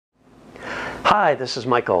Hi, this is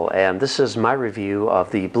Michael, and this is my review of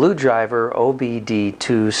the BlueDriver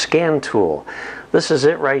OBDII scan tool. This is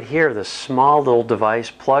it right here. This small little device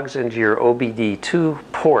plugs into your OBDII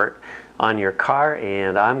port on your car,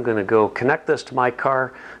 and I'm going to go connect this to my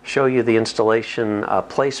car, show you the installation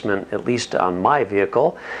placement, at least on my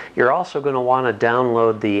vehicle. You're also going to want to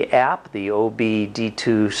download the app, the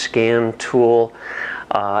OBDII scan tool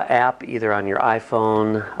app, either on your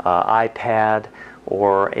iPhone, iPad,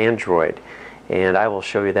 or Android. And I will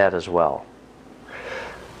show you that as well.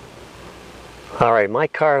 Alright, my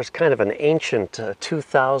car is kind of an ancient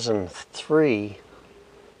 2003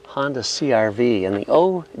 Honda CR-V, and the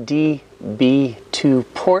OBDII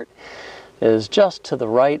port is just to the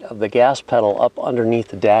right of the gas pedal up underneath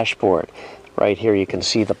the dashboard. Right here you can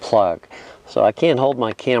see the plug. So I can't hold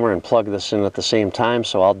my camera and plug this in at the same time,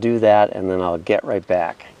 so I'll do that and then I'll get right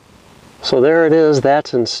back. So there it is,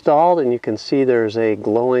 that's installed, and you can see there's a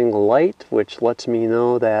glowing light which lets me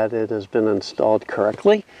know that it has been installed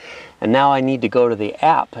correctly. And now I need to go to the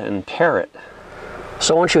app and pair it.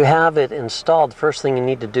 So once you have it installed, the first thing you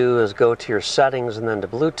need to do is go to your settings and then to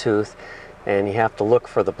Bluetooth, and you have to look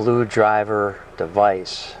for the BlueDriver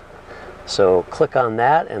device. So click on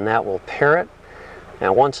that and that will pair it.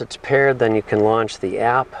 Now once it's paired, then you can launch the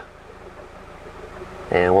app,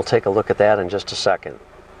 and we'll take a look at that in just a second.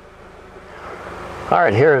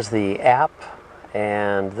 Alright, here's the app,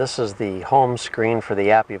 and this is the home screen for the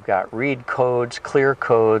app. You've got read codes, clear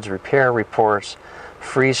codes, repair reports,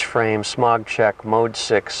 freeze frame, smog check, mode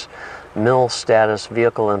 6, mil status,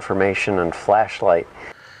 vehicle information, and flashlight.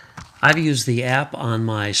 I've used the app on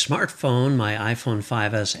my smartphone, my iPhone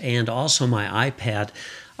 5S, and also my iPad.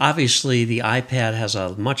 Obviously, the iPad has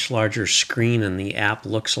a much larger screen and the app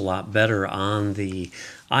looks a lot better on the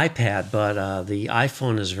iPad, but the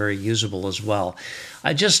iPhone is very usable as well.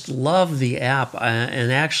 I just love the app, and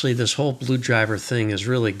actually this whole BlueDriver thing is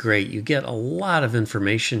really great. You get a lot of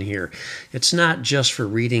information here. It's not just for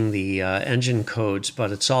reading the engine codes,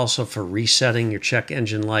 but it's also for resetting your check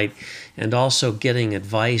engine light and also getting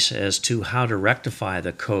advice as to how to rectify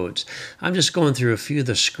the codes. I'm just going through a few of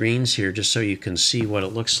the screens here just so you can see what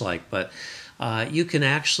it looks like, but you can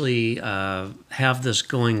actually have this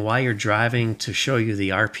going while you're driving to show you the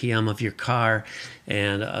RPM of your car,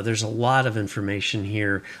 and there's a lot of information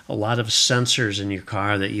here, a lot of sensors in your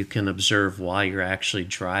car that you can observe while you're actually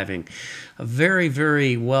driving. A very,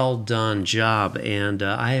 very well done job, and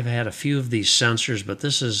I have had a few of these sensors, but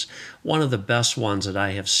this is one of the best ones that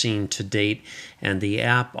I have seen to date, and the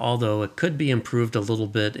app, although it could be improved a little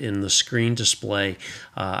bit in the screen display,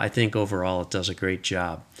 I think overall it does a great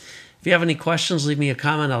job. If you have any questions, leave me a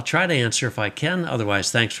comment. I'll try to answer if I can.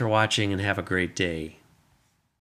 Otherwise, thanks for watching and have a great day.